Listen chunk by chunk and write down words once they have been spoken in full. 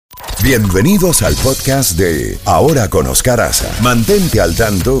Bienvenidos al podcast de Ahora con Oscar Aza. Mantente al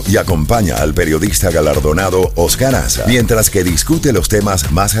tanto y acompaña al periodista galardonado Oscar Aza mientras que discute los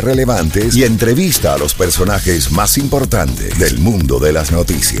temas más relevantes y entrevista a los personajes más importantes del mundo de las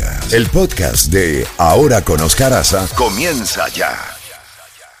noticias. El podcast de Ahora con Oscar Aza comienza ya.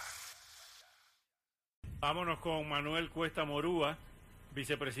 Vámonos con Manuel Cuesta Morua,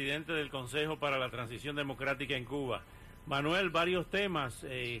 vicepresidente del Consejo para la Transición Democrática en Cuba. Manuel, varios temas.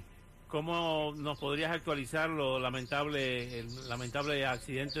 ¿Cómo nos podrías actualizar el lamentable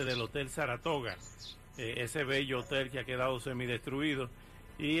accidente del Hotel Saratoga, ese bello hotel que ha quedado semidestruido?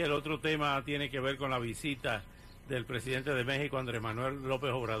 Y el otro tema tiene que ver con la visita del presidente de México, Andrés Manuel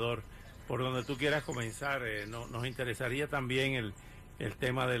López Obrador. Por donde tú quieras comenzar, nos interesaría también el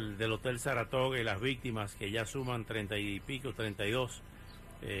tema del Hotel Saratoga y las víctimas, que ya suman 30 y pico, 32.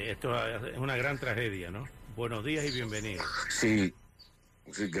 Esto es una gran tragedia, ¿no? Buenos días y bienvenido. Sí,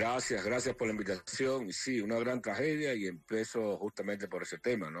 gracias por la invitación. Y sí, una gran tragedia, y empiezo justamente por ese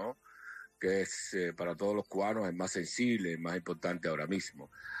tema, ¿no? Que es para todos los cubanos el más sensible, el más importante ahora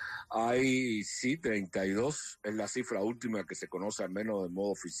mismo. Hay, sí, 32 es la cifra última que se conoce, al menos de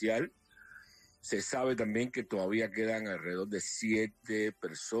modo oficial. Se sabe también que todavía quedan alrededor de 7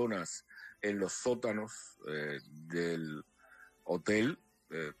 personas en los sótanos del hotel,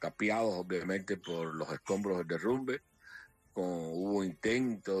 tapiados obviamente por los escombros del derrumbe. Hubo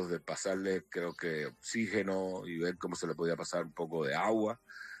intentos de pasarle, creo que oxígeno, y ver cómo se le podía pasar un poco de agua,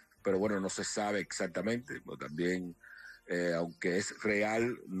 pero bueno, no se sabe exactamente. Pero también, aunque es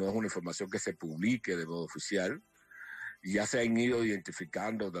real, no es una información que se publique de modo oficial. Ya se han ido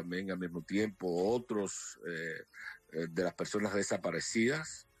identificando también al mismo tiempo otros de las personas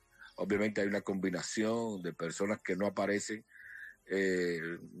desaparecidas. Obviamente hay una combinación de personas que no aparecen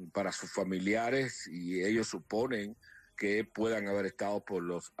para sus familiares, y ellos suponen que puedan haber estado por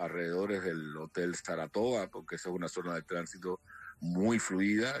los alrededores del Hotel Saratoga, porque esa es una zona de tránsito muy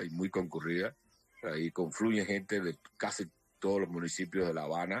fluida y muy concurrida. Ahí confluyen gente de casi todos los municipios de La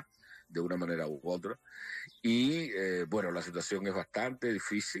Habana, de una manera u otra. Y bueno, la situación es bastante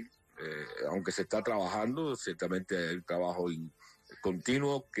difícil, aunque se está trabajando. Ciertamente hay un trabajo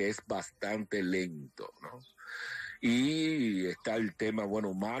continuo que es bastante lento, ¿no? Y está el tema, bueno,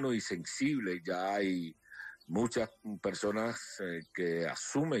 humano y sensible. Ya hay muchas personas que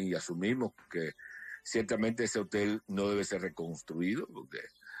asumen y asumimos que ciertamente ese hotel no debe ser reconstruido, porque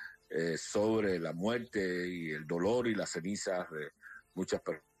sobre la muerte y el dolor y las cenizas de muchas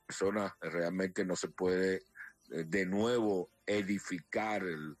personas realmente no se puede de nuevo edificar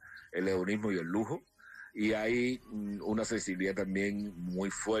el hedonismo y el lujo. Y hay una sensibilidad también muy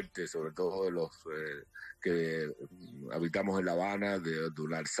fuerte, sobre todo de los que habitamos en La Habana, de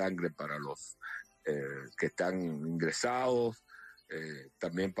donar sangre para los que están ingresados,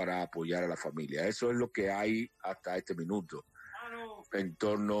 también para apoyar a la familia. Eso es lo que hay hasta este minuto en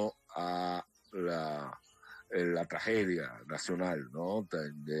torno a la tragedia nacional, ¿no?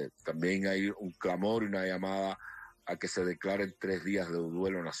 También hay un clamor y una llamada a que se declaren 3 días de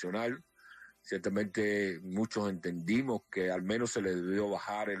duelo nacional. Ciertamente muchos entendimos que al menos se le debió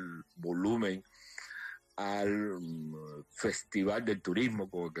bajar el volumen al Festival del Turismo,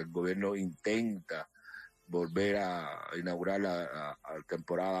 porque el gobierno intenta volver a inaugurar la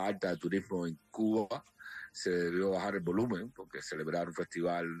temporada alta de turismo en Cuba. Se debió bajar el volumen, porque celebrar un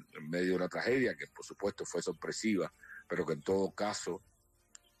festival en medio de una tragedia, que por supuesto fue sorpresiva, pero que en todo caso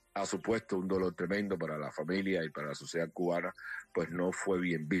ha supuesto un dolor tremendo para la familia y para la sociedad cubana, pues no fue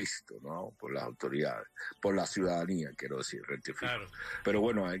bien visto, ¿no? Por las autoridades, por la ciudadanía, quiero decir, rectifico. Claro. Pero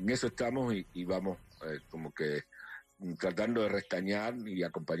bueno, en eso estamos y vamos como que tratando de restañar y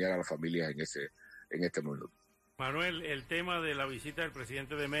acompañar a las familias en este momento. Manuel, el tema de la visita del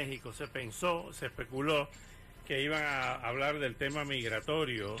presidente de México, se especuló que iban a hablar del tema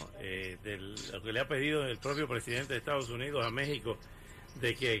migratorio, de lo que le ha pedido el propio presidente de Estados Unidos a México,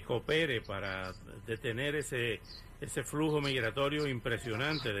 de que coopere para detener ese flujo migratorio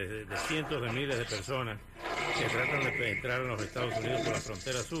impresionante de cientos de miles de personas que tratan de entrar en los Estados Unidos por la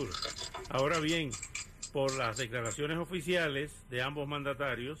frontera sur. Ahora bien, por las declaraciones oficiales de ambos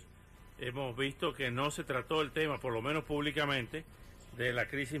mandatarios, hemos visto que no se trató el tema, por lo menos públicamente, de la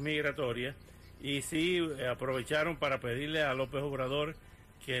crisis migratoria, y sí aprovecharon para pedirle a López Obrador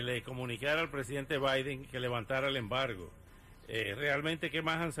que le comunicara al presidente Biden que levantara el embargo. Realmente, ¿qué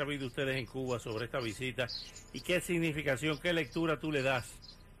más han sabido ustedes en Cuba sobre esta visita? ¿Y qué significación, qué lectura tú le das,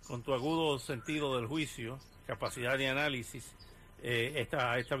 con tu agudo sentido del juicio, capacidad de análisis,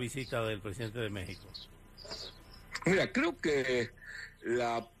 esta visita del presidente de México? Mira, creo que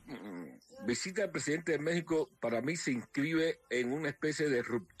la visita del presidente de México para mí se inscribe en una especie de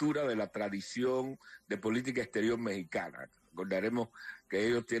ruptura de la tradición de política exterior mexicana. Recordaremos que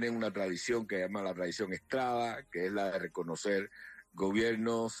ellos tienen una tradición que se llama la tradición Estrada, que es la de reconocer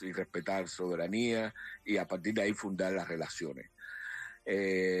gobiernos y respetar soberanía y a partir de ahí fundar las relaciones.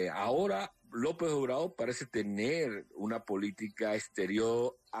 Ahora López Obrador parece tener una política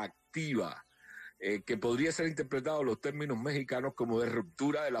exterior activa, que podría ser interpretado en los términos mexicanos como de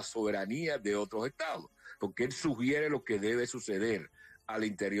ruptura de la soberanía de otros estados, porque él sugiere lo que debe suceder al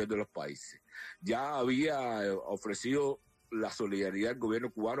interior de los países. Ya había ofrecido la solidaridad del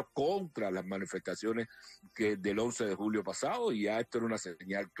gobierno cubano contra las manifestaciones del 11 de julio pasado, y ya esto era una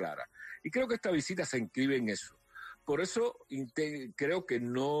señal clara. Y creo que esta visita se inscribe en eso. Por eso creo que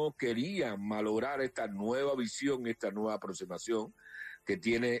no querían malograr esta nueva visión, esta nueva aproximación que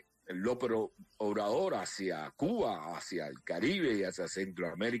tiene López Obrador hacia Cuba, hacia el Caribe y hacia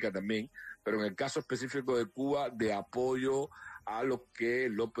Centroamérica también, pero en el caso específico de Cuba, de apoyo a lo que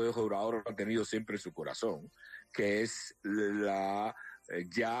López Obrador ha tenido siempre en su corazón, que es la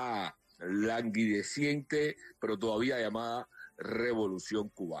ya languideciente, pero todavía llamada Revolución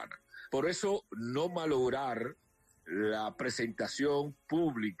Cubana. Por eso, no malograr la presentación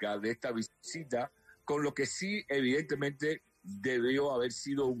pública de esta visita, con lo que sí, evidentemente, debió haber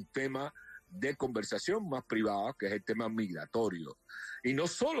sido un tema de conversación más privada, que es el tema migratorio. Y no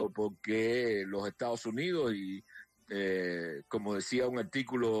solo porque los Estados Unidos y, como decía un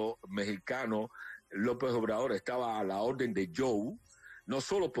artículo mexicano, López Obrador estaba a la orden de Joe, no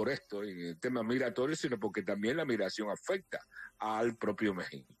solo por esto, en el tema migratorio, sino porque también la migración afecta al propio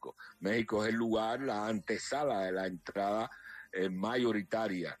México. México es el lugar, la antesala de la entrada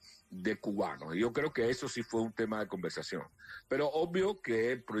mayoritaria de cubanos. Y yo creo que eso sí fue un tema de conversación. Pero obvio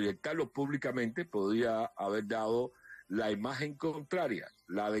que proyectarlo públicamente podría haber dado la imagen contraria,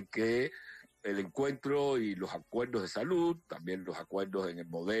 la de que el encuentro y los acuerdos de salud, también los acuerdos en el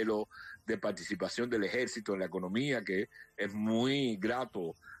modelo de participación del ejército en la economía, que es muy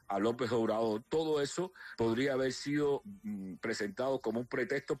grato a López Obrador, todo eso podría haber sido presentado como un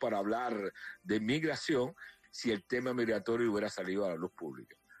pretexto para hablar de migración si el tema migratorio hubiera salido a la luz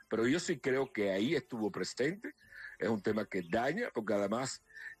pública. Pero yo sí creo que ahí estuvo presente, es un tema que daña, porque además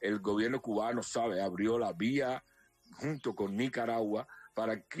el gobierno cubano, abrió la vía junto con Nicaragua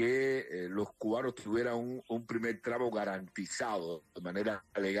para que los cubanos tuvieran un primer tramo garantizado de manera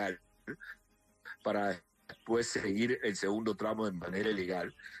legal, para después seguir el segundo tramo de manera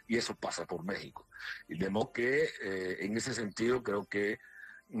ilegal, y eso pasa por México. Y de modo que en ese sentido creo que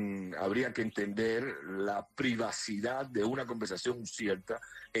habría que entender la privacidad de una conversación cierta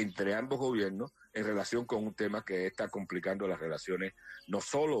entre ambos gobiernos en relación con un tema que está complicando las relaciones no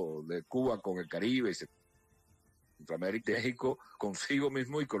solo de Cuba con el Caribe, Centroamérica, México consigo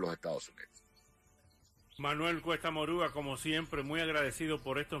mismo y con los Estados Unidos. Manuel Cuesta Morua, como siempre, muy agradecido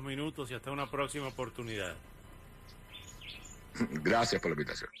por estos minutos y hasta una próxima oportunidad. Gracias por la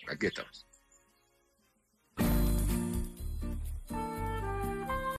invitación. Aquí estamos.